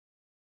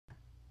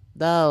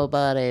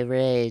Nobody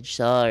reads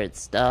short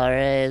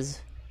stories.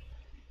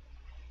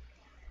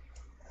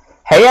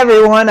 Hey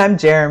everyone, I'm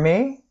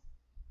Jeremy.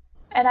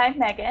 And I'm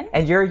Megan.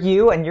 And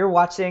you're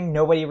watching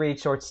Nobody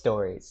Reads Short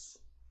Stories.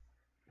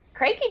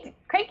 Cranky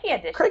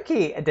edition.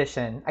 Cranky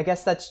edition. I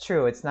guess that's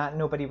true. It's not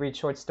Nobody Reads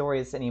Short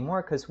Stories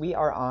anymore because we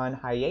are on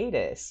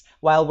hiatus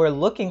while we're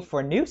looking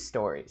for new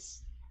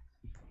stories.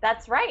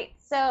 That's right.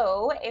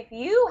 So if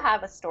you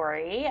have a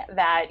story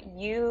that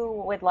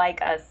you would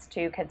like us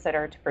to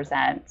consider to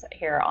present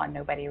here on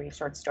Nobody Reads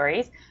Short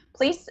Stories,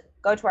 please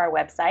go to our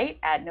website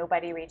at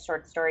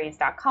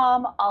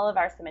nobodyreadsshortstories.com. All of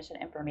our submission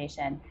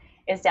information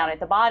is down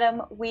at the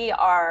bottom. We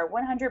are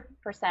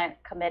 100%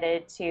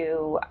 committed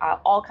to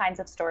all kinds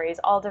of stories,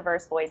 all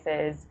diverse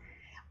voices,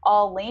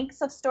 all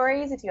lengths of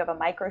stories. If you have a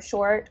micro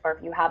short or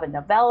if you have a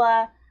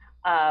novella,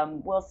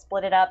 we'll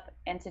split it up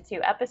into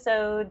 2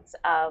 episodes.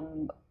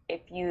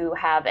 If you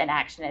have an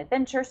action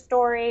adventure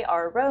story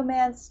or a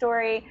romance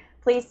story,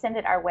 please send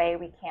it our way.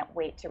 We can't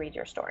wait to read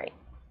your story.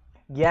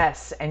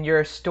 Yes, and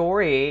your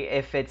story,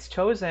 if it's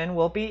chosen,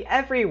 will be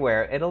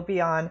everywhere. It'll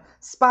be on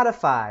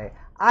Spotify,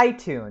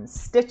 iTunes,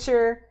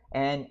 Stitcher,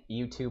 and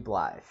YouTube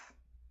Live.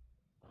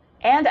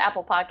 And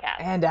Apple Podcasts.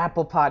 And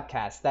Apple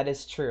Podcasts. That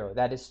is true.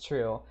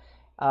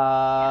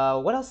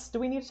 What else do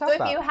we need to talk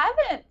about? So if you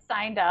haven't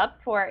signed up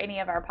for any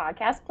of our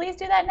podcasts, please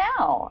do that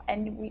now.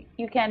 And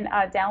you can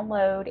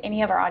download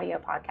any of our audio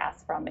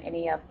podcasts from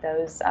any of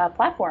those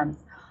platforms.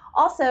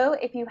 Also,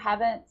 if you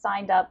haven't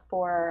signed up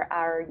for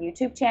our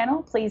YouTube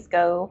channel, please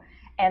go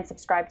and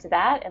subscribe to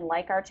that and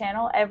like our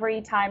channel.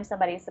 Every time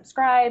somebody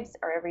subscribes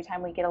or every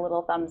time we get a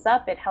little thumbs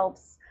up, it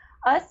helps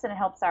us and it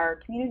helps our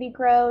community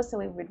grow. So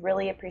we would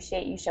really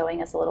appreciate you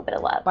showing us a little bit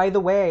of love. By the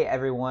way,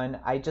 everyone,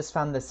 I just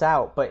found this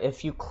out, but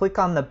if you click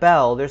on the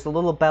bell, there's a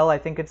little bell, I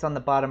think it's on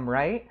the bottom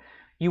right,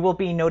 you will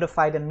be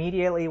notified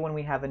immediately when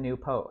we have a new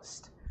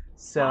post.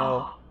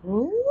 So,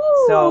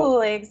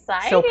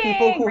 exciting. So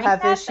people who Ring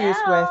have that issues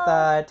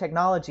bell. with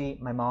technology,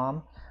 my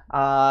mom,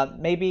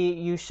 maybe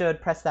you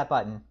should press that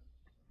button.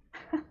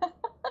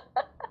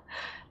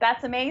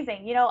 That's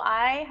amazing. You know,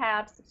 I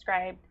have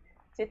subscribed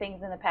to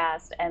things in the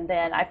past and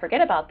then I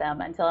forget about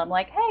them until I'm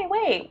like, hey,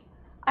 wait,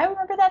 I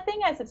remember that thing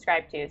I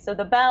subscribed to. So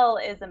the bell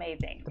is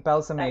amazing. The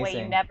bell's amazing. That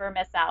way you never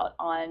miss out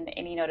on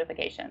any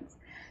notifications.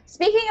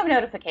 Speaking of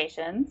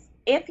notifications,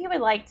 if you would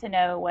like to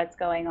know what's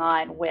going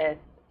on with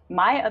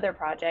my other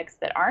projects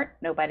that aren't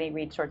Nobody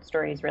Reads Short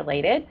Stories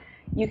related,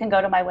 you can go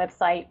to my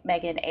website,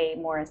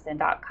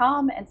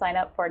 meganamorrison.com, and sign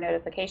up for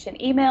notification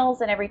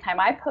emails. And every time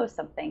I post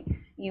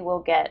something, you will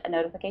get a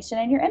notification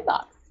in your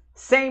inbox.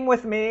 Same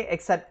with me,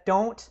 except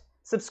don't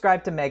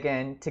subscribe to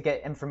Megan to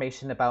get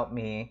information about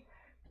me.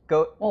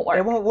 It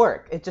won't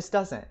work. It just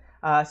doesn't.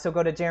 So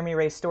go to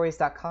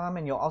jeremyraystories.com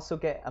and you'll also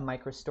get a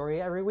micro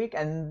story every week.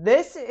 And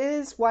this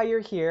is why you're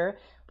here.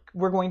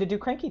 We're going to do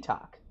Cranky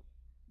Talk.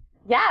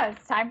 Yeah,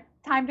 it's time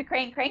to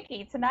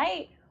cranky.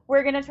 Tonight,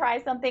 we're going to try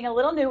something a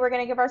little new. We're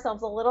going to give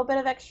ourselves a little bit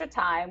of extra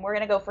time. We're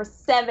going to go for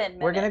 7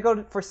 minutes. We're going to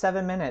go for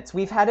 7 minutes.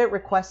 We've had it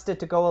requested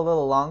to go a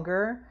little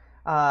longer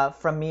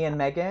from me and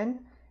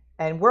Megan.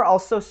 And we're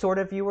also sort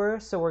of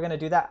viewers, so we're going to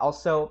do that.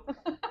 Also,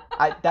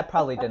 that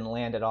probably didn't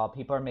land at all.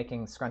 People are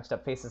making scrunched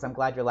up faces. I'm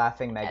glad you're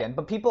laughing, Megan.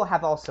 But people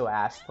have also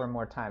asked for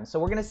more time. So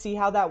we're going to see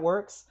how that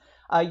works.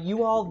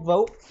 You all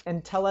vote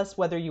and tell us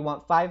whether you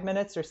want 5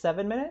 minutes or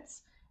 7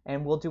 minutes,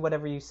 and we'll do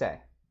whatever you say.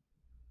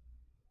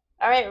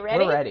 All right,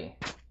 ready? We're ready.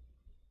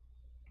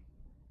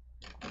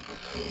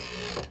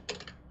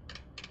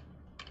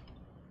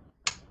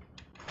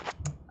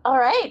 All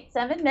right,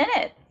 7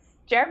 minutes.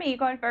 Jeremy, you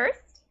going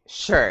first?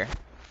 Sure.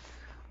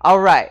 All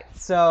right,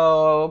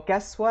 so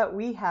guess what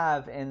we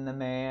have in the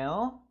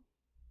mail?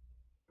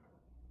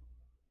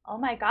 Oh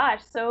my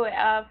gosh. So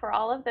for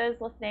all of those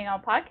listening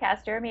on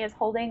podcast, Jeremy is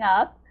holding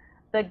up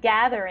The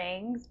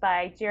Gatherings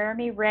by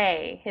Jeremy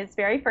Ray, his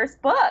very first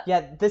book.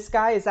 Yeah, this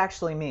guy is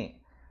actually me.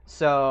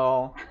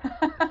 So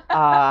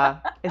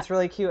it's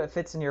really cute. It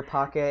fits in your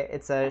pocket.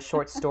 It's a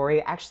short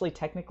story. Actually,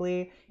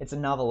 technically, it's a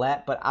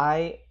novelette, but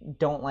I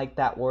don't like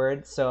that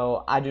word,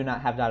 so I do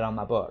not have that on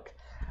my book.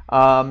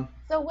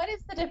 So what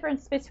is the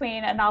difference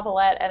between a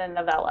novelette and a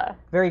novella?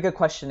 Very good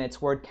question.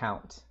 It's word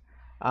count.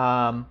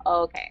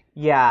 Okay.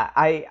 Yeah,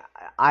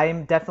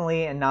 I'm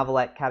definitely in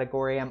novelette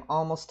category. I'm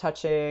almost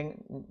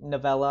touching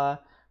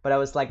novella, but I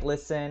was like,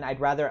 listen, I'd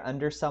rather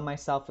undersell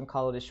myself and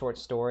call it a short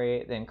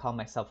story than call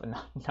myself a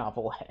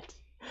novelette.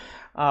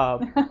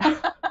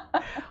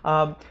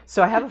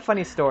 So I have a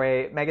funny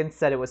story. Megan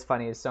said it was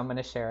funny, so I'm going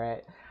to share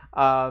it.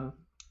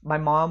 My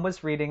mom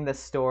was reading this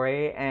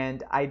story,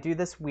 and I do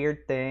this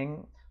weird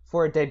thing.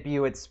 For a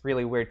debut, it's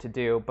really weird to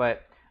do,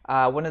 but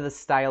one of the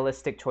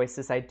stylistic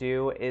choices I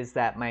do is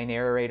that my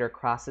narrator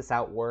crosses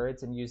out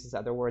words and uses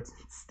other words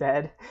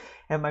instead.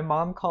 And my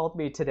mom called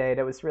me today, and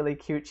it was really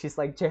cute. She's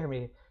like,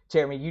 Jeremy,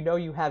 you know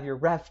you have your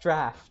rough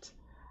draft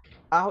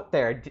out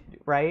there,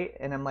 right?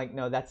 And I'm like,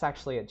 no, that's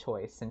actually a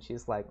choice. And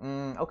she's like,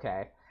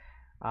 okay.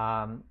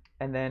 And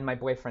then my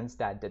boyfriend's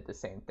dad did the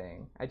same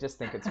thing. I just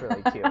think it's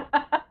really cute.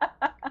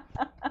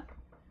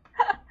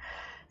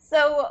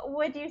 So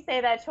would you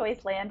say that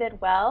choice landed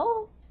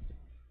well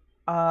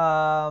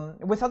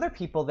With other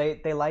people,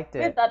 they liked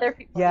with it. other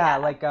people? Yeah, Yeah.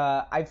 like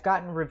I've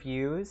gotten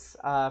reviews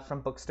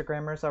from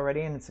Bookstagrammers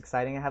already, and it's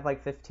exciting. I have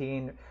like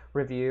 15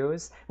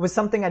 reviews. It was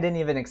something I didn't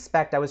even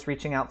expect. I was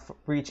reaching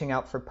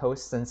out for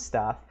posts and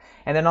stuff,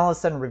 and then all of a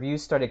sudden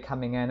reviews started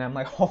coming in. I'm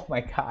like, oh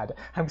my God,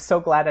 I'm so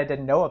glad I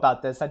didn't know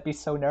about this. I'd be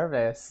so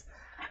nervous.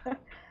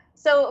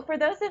 So for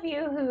those of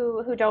you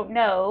who don't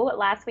know,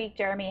 last week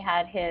Jeremy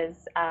had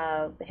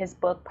his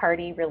book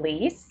party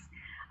release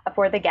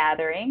for the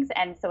gatherings,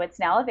 and so it's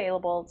now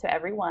available to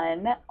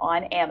everyone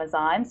on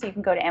Amazon. So you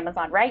can go to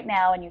Amazon right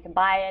now and you can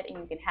buy it and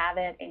you can have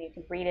it and you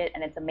can read it,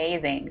 and it's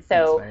amazing. Thanks,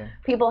 So Megan.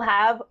 people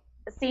have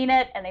seen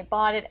it and they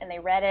bought it and they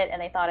read it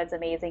and they thought it's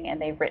amazing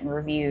and they've written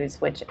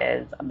reviews, which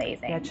is Yeah,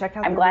 amazing. check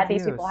out I'm the glad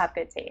these people reviews. have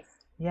good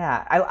taste.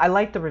 Yeah, I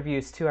like the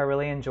reviews too. I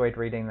really enjoyed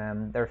reading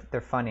them.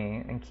 They're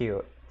funny and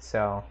cute.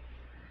 So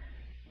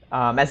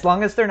as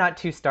long as they're not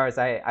 2 stars,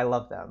 I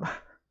love them.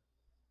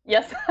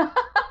 Yes.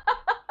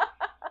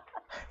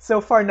 So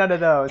far, none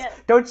of those.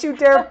 Yes. Don't you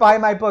dare buy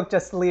my book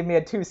just to leave me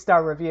a 2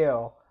 star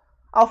review.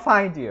 I'll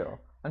find you.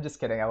 I'm just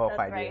kidding. I won't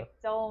That's find you.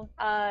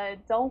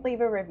 right. Don't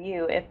leave a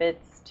review if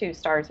it's 2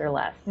 stars or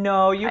less.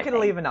 No, you I can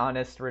think. leave an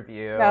honest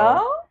review.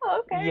 No?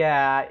 Okay.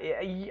 Yeah,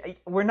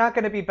 we're not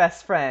going to be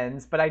best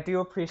friends, but I do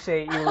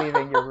appreciate you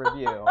leaving your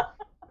review.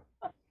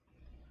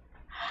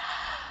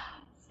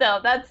 So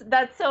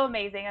that's so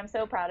amazing. I'm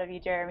so proud of you,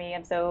 Jeremy.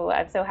 I'm so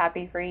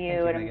happy for Thank you,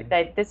 you, and Megan.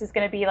 that this is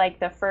going to be like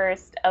the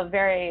first of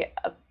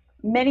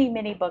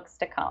many books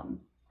to come.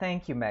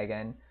 Thank you,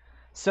 Megan.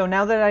 So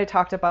now that I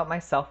talked about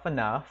myself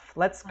enough,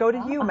 let's go to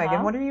Uh-huh, you, Megan.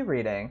 uh-huh. What are you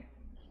reading?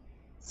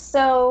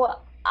 So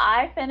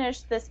I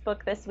finished this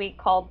book this week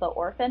called The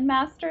Orphan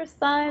Master's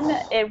Son.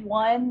 It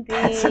won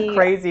That's a the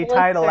crazy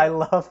title. I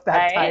Pulitzer, love that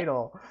right?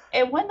 title.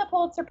 It won the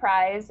Pulitzer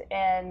Prize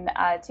in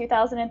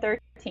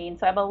 2013,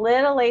 so I'm a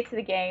little late to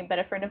the game, but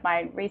a friend of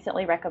mine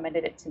recently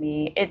recommended it to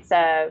me. It's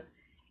a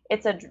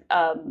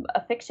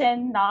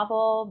fiction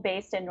novel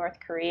based in North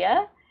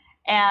Korea,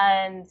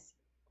 and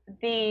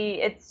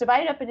it's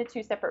divided up into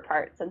two separate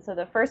parts. And so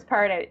the first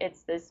part,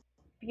 it's this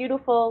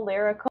beautiful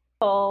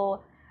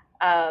lyrical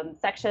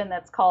section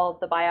that's called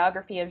the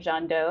biography of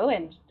Jean Do,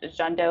 and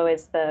Jean Do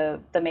is the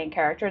main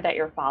character that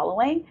you're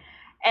following,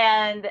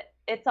 and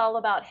it's all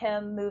about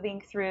him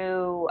moving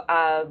through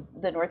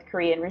the North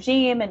Korean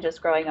regime and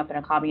just growing up in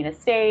a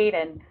communist state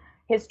and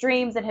his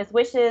dreams and his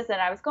wishes.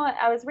 And I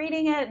was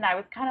reading it and I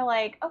was kind of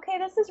like, okay,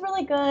 this is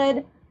really good,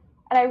 and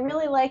I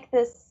really like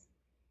this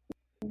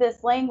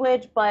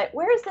language, but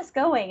where is this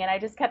going? And I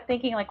just kept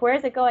thinking, like, where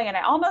is it going? And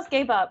I almost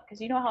gave up because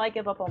you know how I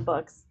give up on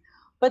books.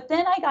 But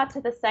then I got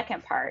to the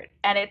second part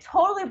and it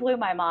totally blew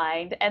my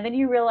mind. And then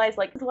you realize,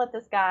 like, this is what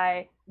this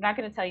guy, I'm not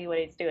going to tell you what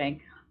he's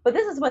doing, but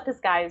this is what this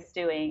guy is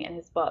doing in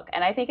his book.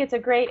 And I think it's a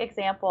great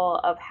example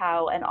of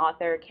how an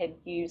author can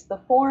use the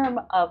form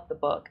of the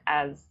book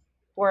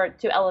or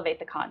to elevate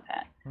the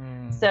content.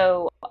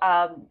 So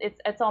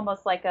it's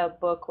almost like a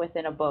book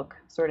within a book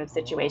sort of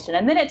situation.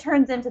 And then it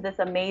turns into this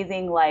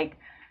amazing, like,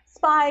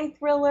 spy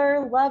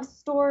thriller love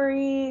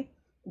story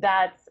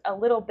that's a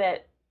little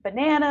bit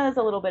bananas,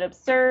 a little bit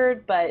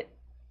absurd, but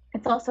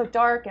it's also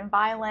dark and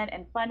violent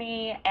and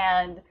funny.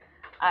 And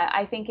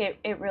I think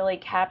it really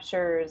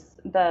captures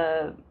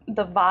the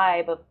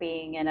vibe of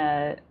being in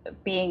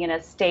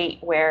a state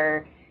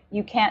where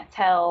you can't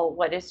tell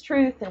what is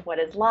truth and what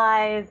is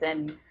lies.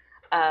 And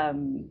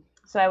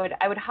so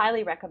I would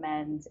highly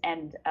recommend.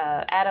 And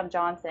Adam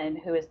Johnson,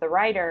 who is the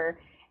writer,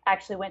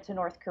 actually went to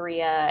North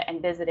Korea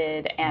and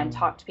visited and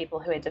talked to people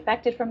who had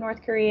defected from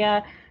North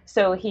Korea.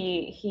 So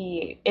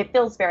it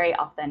feels very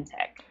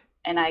authentic.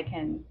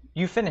 And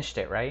You finished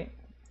it, right?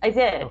 I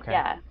did, Okay.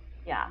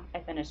 yeah, I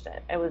finished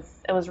it. It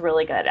was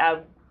really good.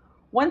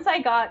 Once I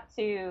got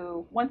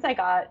to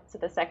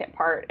the second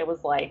part, it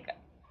was like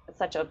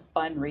such a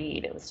fun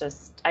read. It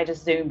was I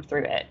just zoomed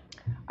through it.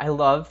 I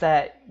love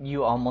that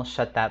you almost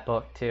shut that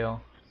book too.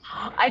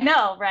 I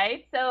know,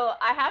 right? So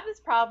I have this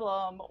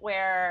problem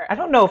where I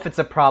don't know if it's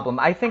a problem.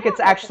 I think it's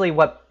actually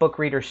what book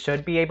readers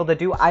should be able to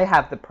do. I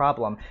have the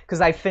problem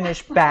because I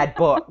finish bad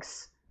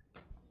books.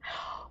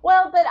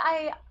 well, but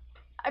I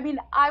mean,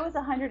 I was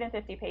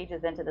 150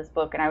 pages into this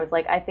book, and I was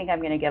like, I think I'm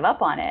going to give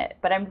up on it.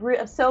 But I'm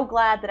so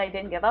glad that I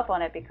didn't give up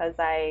on it because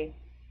I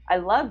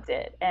loved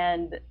it.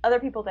 And other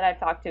people that I've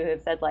talked to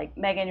have said, like,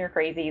 Megan, you're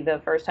crazy. The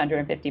first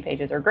 150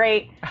 pages are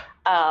great.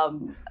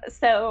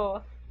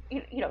 So,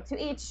 you know, to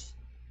each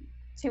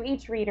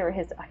reader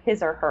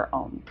his or her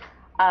own.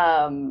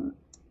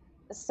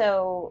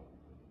 So,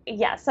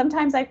 yeah,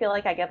 sometimes I feel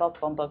like I give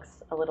up on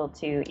books a little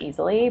too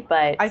easily,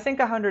 but I think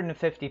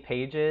 150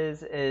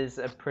 pages is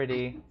a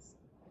pretty.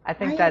 I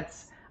think Right.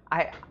 that's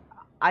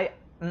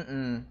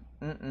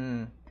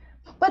mm-mm.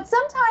 But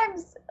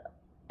sometimes,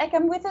 like,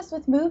 I'm with this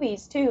with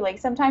movies too. Like,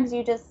 sometimes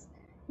you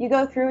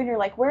go through and you're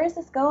like, where is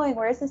this going?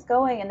 Where is this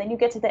going? And then you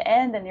get to the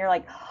end and you're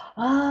like,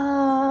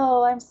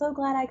 oh, I'm so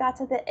glad I got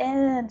to the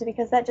end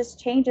because that just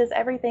changes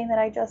everything that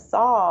I just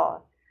saw.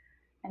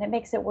 And it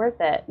makes it worth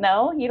it.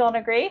 No, you don't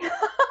agree?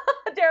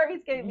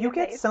 Jeremy's giving me You a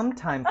get face. some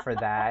time for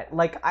that.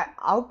 Like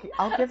I'll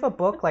give a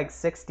book like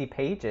 60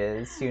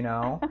 pages, you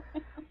know.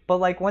 But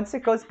like once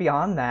it goes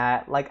beyond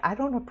that, like I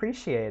don't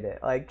appreciate it.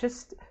 Like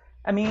just,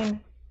 I mean.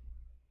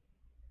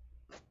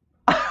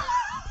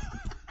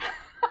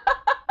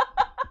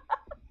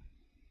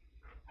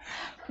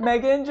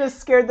 Megan just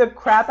scared the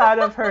crap out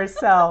of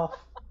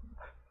herself.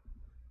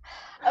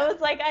 I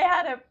was like, I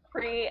had a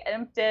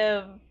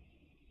preemptive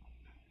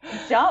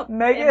jump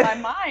Megan... in my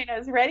mind. I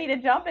was ready to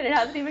jump and it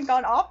hasn't even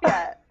gone off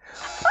yet.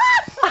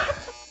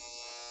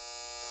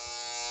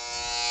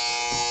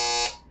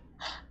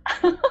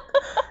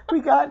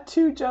 We got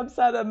 2 jumps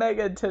out of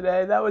Megan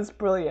today. That was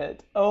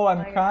brilliant. Oh,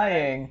 I'm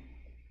crying.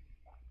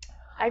 God.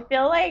 I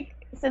feel like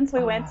since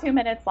we went 2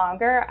 minutes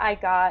longer, I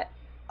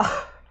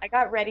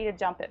got ready to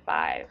jump at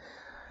 5.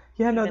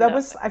 Yeah, no,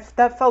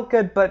 that felt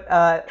good.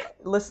 But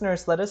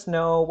listeners, let us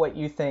know what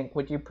you think.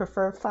 Would you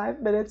prefer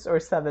 5 minutes or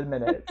 7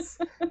 minutes?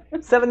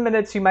 7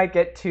 minutes, you might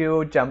get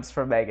 2 jumps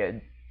from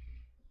Megan.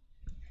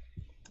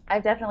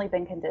 I've definitely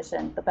been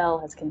conditioned. The bell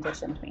has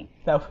conditioned me.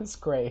 That was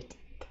great.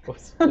 That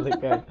was really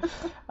good.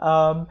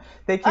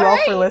 Thank you all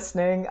for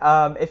listening.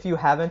 If you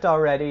haven't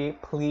already,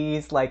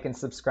 please like and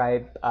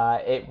subscribe.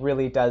 It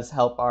really does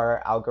help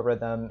our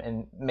algorithm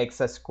and makes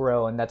us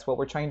grow. And that's what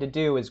we're trying to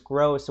do, is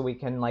grow so we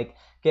can like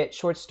get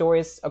short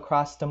stories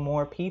across to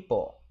more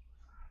people.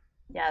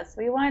 Yes,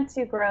 we want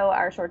to grow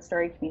our short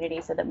story community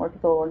so that more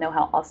people will know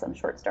how awesome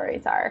short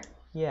stories are.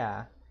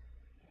 Yeah.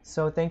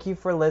 So thank you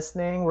for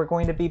listening. We're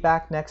going to be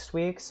back next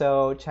week,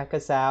 so check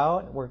us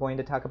out. We're going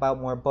to talk about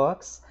more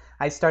books.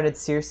 I started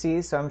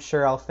Circe, so I'm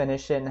sure I'll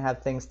finish it and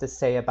have things to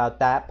say about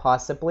that,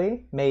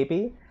 possibly,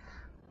 maybe.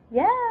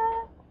 Yeah.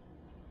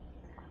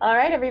 All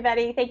right,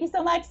 everybody. Thank you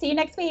so much. See you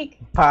next week.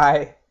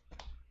 Bye.